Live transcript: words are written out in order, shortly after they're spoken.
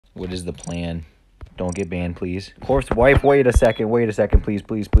What is the plan? Don't get banned, please. Corpse wife, wait a second, please,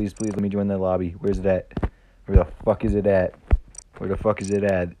 please, please, please. Let me join the lobby. Where's it at? Where the fuck is it at? Where the fuck is it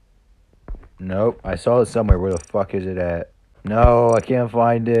at? Nope, I saw it somewhere. Where the fuck is it at? No, I can't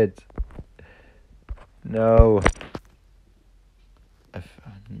find it. No.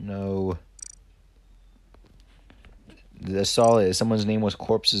 No. I saw it. Someone's name was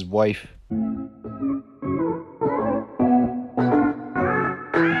Corpse's wife.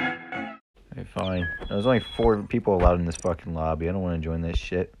 Okay, fine. There's only 4 people allowed in this fucking lobby. I don't want to join this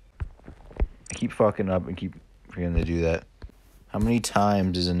shit. I keep fucking up and keep forgetting to do that. How many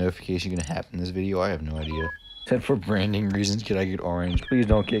times is a notification gonna happen in this video? I have no idea. Except for branding reasons, could I get orange? Please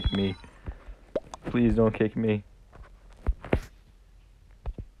don't kick me. Please don't kick me.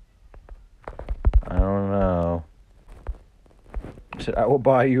 I don't know. Said I will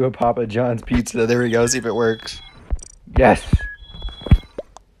buy you a Papa John's pizza. There we go. See if it works. Yes.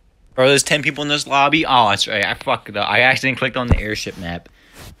 Bro, there's 10 people in this lobby. Oh, that's right. I fucked it up. I accidentally clicked on the airship map.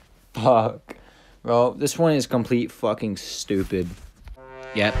 Fuck. Bro, this one is complete fucking stupid.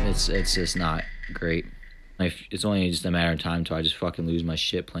 Yep, it's just not great. It's only just a matter of time until I just fucking lose my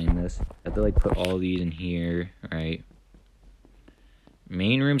shit playing this. I have to like put all these in here. Alright.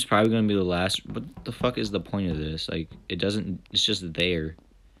 Main room's probably gonna be the last. What the fuck is the point of this? Like, it's just there.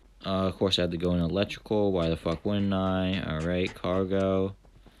 Of course I have to go in electrical. Why the fuck wouldn't I? Alright, cargo.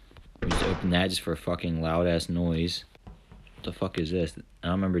 We just open that just for fucking loud ass noise. What the fuck is this? I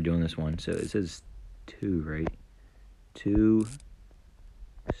don't remember doing this one. So it says 2, right? 2.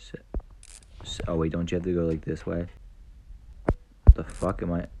 Oh wait, don't you have to go like this way? What the fuck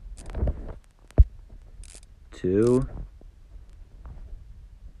am I? 2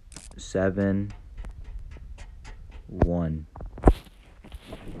 7 1. What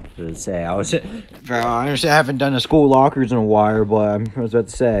did it say? I haven't done the school lockers in a while, but I was about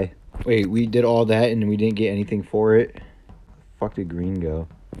to say. Wait, we did all that and we didn't get anything for it? Fuck did green go?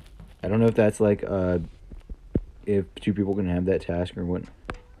 I don't know if that's like if 2 people can have that task or what.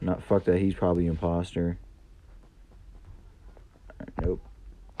 Not fuck that, he's probably imposter. Nope.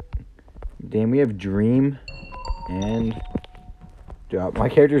 Damn, we have Dream and... Dude, my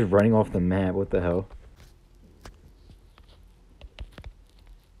character's running off the map. What the hell?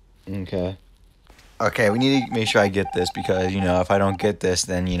 Okay. Okay, we need to make sure I get this because, you know, if I don't get this,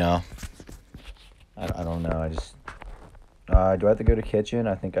 then, you know... I don't know, I just... do I have to go to kitchen?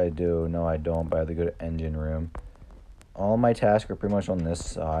 I think I do. No, I don't, but I have to go to engine room. All my tasks are pretty much on this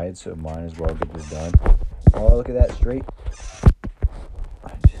side, so might as well get this done. Oh, look at that, straight.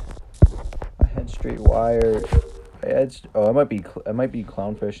 I had straight wire. Oh, it might be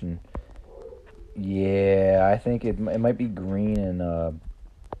clownfish and... Yeah, I think it might be green and,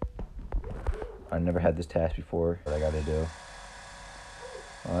 I never had this task before. What I gotta do.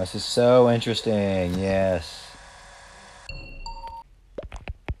 Oh, this is so interesting. Yes.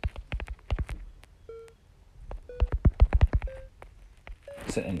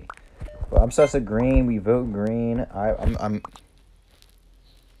 Well, I'm sus of green. We vote green. I'm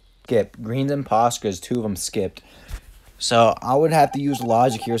skip. Green's imposter because 2 of them skipped. So I would have to use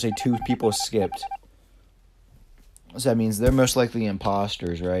logic here. Say 2 people skipped. So that means they're most likely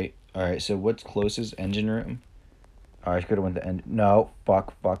imposters, right? All right. So what's closest? Engine room. All right. I could have went to end. No.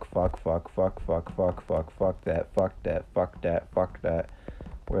 Fuck that.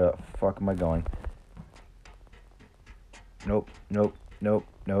 Where the fuck am I going? Nope.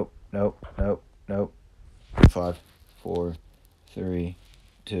 5, 4, 3,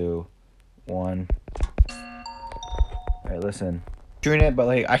 2, 1. Alright, listen. Doing it, but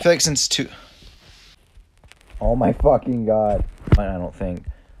like, I feel like since 2. Oh my fucking god. I don't think.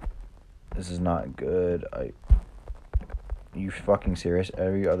 This is not good. You fucking serious?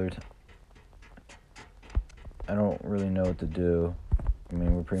 Every other time. I don't really know what to do. I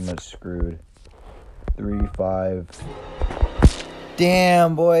mean, we're pretty much screwed. 3, 5.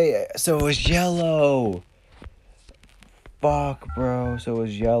 Damn, boy. So it was yellow. Fuck, bro. So it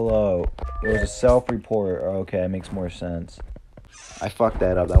was yellow. It was a self-report. Okay, it makes more sense. I fucked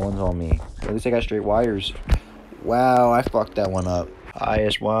that up. That one's on me. At least I got straight wires. Wow, I fucked that one up.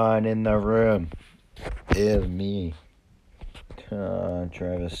 Highest one in the room is me.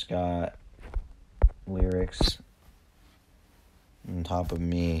 Travis Scott. Lyrics. On top of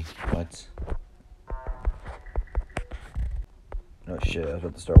me. What? Oh shit, I was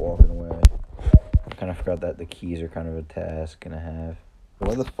about to start walking away. I kind of forgot that the keys are kind of a task and a half.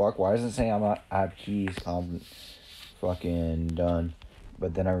 What the fuck? Why does it say I have keys? I'm fucking done.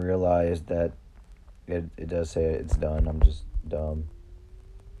 But then I realized that it does say it's done. I'm just dumb.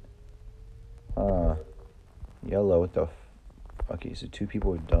 Yellow, what the Okay, so 2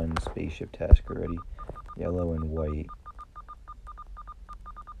 people have done spaceship task already. Yellow and white.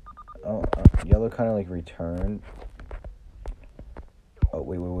 Oh, yellow kind of like returned. Oh,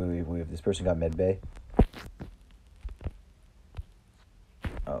 wait. This person got medbay.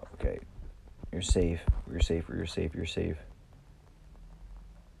 Oh, okay. You're safe. You're safe.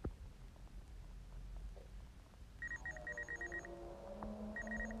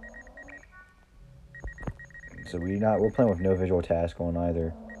 So we're playing with no visual task on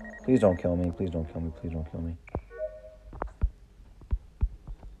either. Please don't kill me.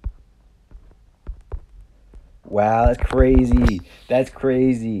 Wow, that's crazy.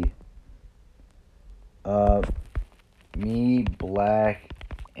 Me, Black,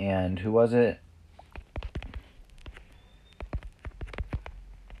 and who was it?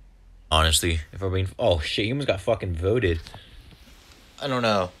 Honestly, if I'm being... Oh, shit, he almost got fucking voted. I don't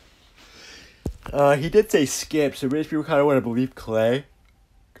know. He did say skip, so rich people kind of want to believe Clay.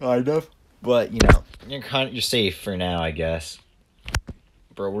 Kind of. But, you're safe for now, I guess.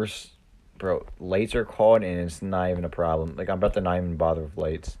 Bro, lights are called, and it's not even a problem. Like, I'm about to not even bother with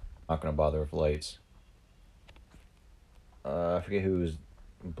lights. Not gonna bother with lights. I forget who's...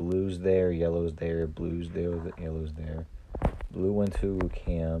 Blue's there, yellow's there, blue's there, yellow's there. Blue went to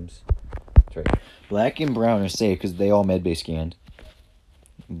Cam's. That's right. Black and brown are safe because they all medbay scanned.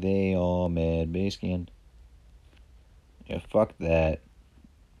 Yeah, fuck that.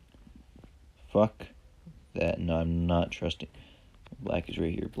 No, I'm not trusting. Black is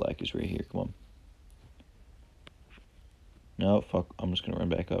right here. Come on. No, fuck. I'm just gonna run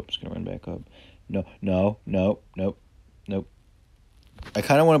back up. Nope. I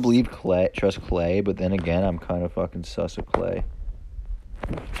kind of want to believe trust Clay, but then again, I'm kind of fucking sus of Clay.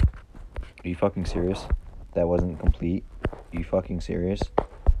 Are you fucking serious? That wasn't complete. Are you fucking serious?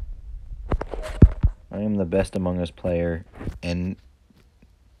 I am the best Among Us player in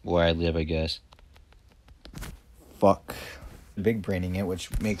where I live, I guess. Fuck. Big braining it,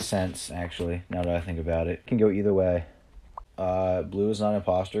 which makes sense, actually, now that I think about it. Can go either way. Blue is not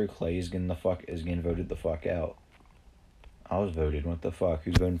imposter. Clay is getting voted the fuck out. I was voted. What the fuck?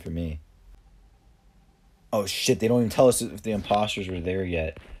 Who's voting for me? Oh shit, they don't even tell us if the imposters were there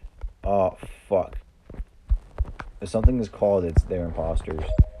yet. Oh fuck. If something is called, they're imposters.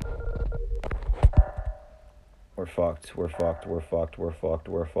 We're fucked.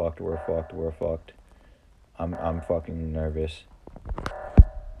 I'm fucking nervous.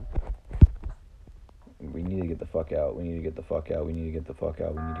 We need to get the fuck out.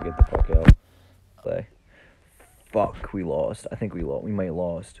 Play. Fuck, we lost. I think we lost. We might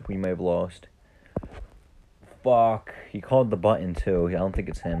have lost. Fuck. He called the button too. I don't think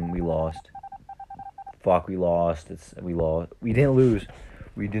it's him. We lost. Fuck, we lost. We lost. We didn't lose.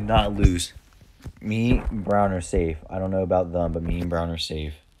 We did not lose. Me and Brown are safe. I don't know about them, but me and Brown are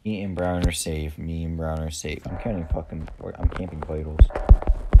safe. I'm camping vitals.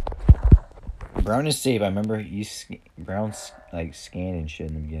 Brown is safe. I remember Brown's like scanning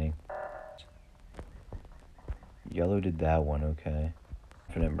shit in the beginning. Yellow did that one, okay.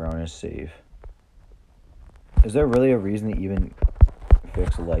 Confident Brown is safe. Is there really a reason to even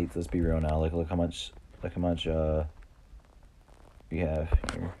fix lights? Let's be real now. Look how much we have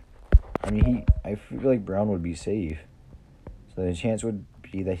here. I mean, I feel like Brown would be safe. So the chance would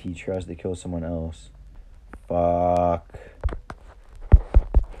be that he tries to kill someone else. Fuck.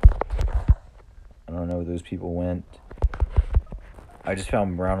 I don't know where those people went. I just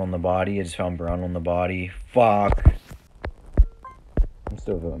found Brown on the body. Fuck. I'm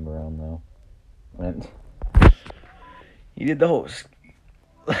still voting Brown, though. He did the whole...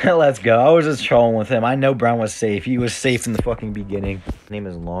 Let's go. I was just trolling with him. I know Brown was safe. He was safe in the fucking beginning. His name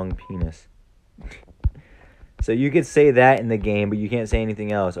is Long Penis. So you could say that in the game, but you can't say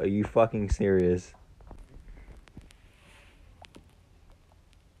anything else. Are you fucking serious?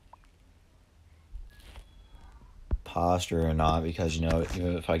 Imposter or not, because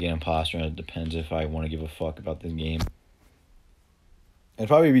even if I get imposter, it depends if I want to give a fuck about the game. It'd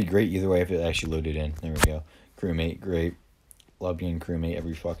probably be great either way if it actually loaded in. There we go. Crewmate, great. Love being crewmate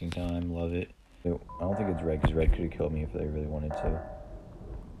every fucking time. Love it. I don't think it's red, because red could have killed me if they really wanted to.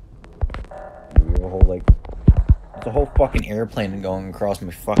 We have a whole there's a whole fucking airplane going across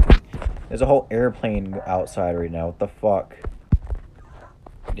my fucking... There's a whole airplane outside right now. What the fuck?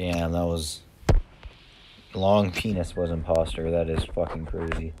 Damn, that was... Long Penis was imposter. That is fucking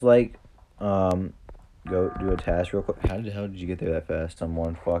crazy. Go do a task real quick. How did you get there that fast?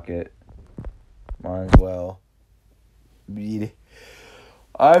 Someone, fuck it. Might as well.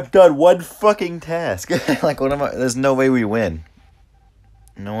 I've done one fucking task. There's no way we win.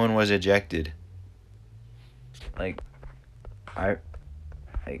 No one was ejected. Like,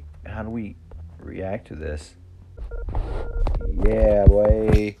 how do we react to this? Yeah,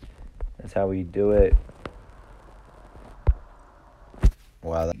 boy. That's how we do it.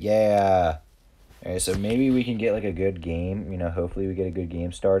 Wow. Yeah. Alright, so maybe we can get like a good game. You know, hopefully we get a good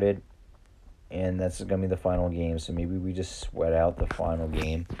game started. And that's gonna be the final game. So maybe we just sweat out the final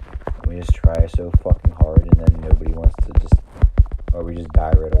game. And we just try so fucking hard and then nobody wants to just, or we just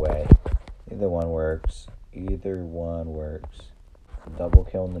die right away. Either one works. Either one works. Double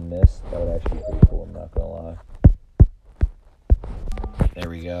kill in the mist. That would actually be pretty cool, I'm not gonna lie. There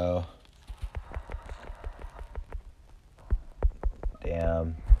we go.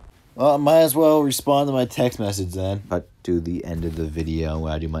 Damn. Well, I might as well respond to my text message then. But to the end of the video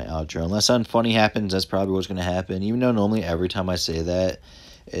when I do my outro. Unless something funny happens, that's probably what's going to happen. Even though normally every time I say that,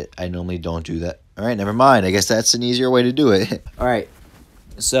 I normally don't do that. All right, never mind. I guess that's an easier way to do it. All right.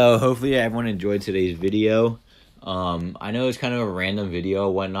 So hopefully everyone enjoyed today's video. I know it's kind of a random video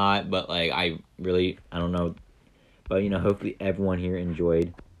or whatnot, but like I don't know. But you know, hopefully everyone here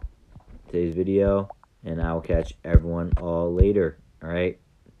enjoyed today's video. And I'll catch everyone all later. All right.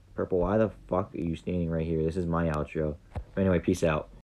 Purple, why the fuck are you standing right here? This is my outro. But anyway, peace out.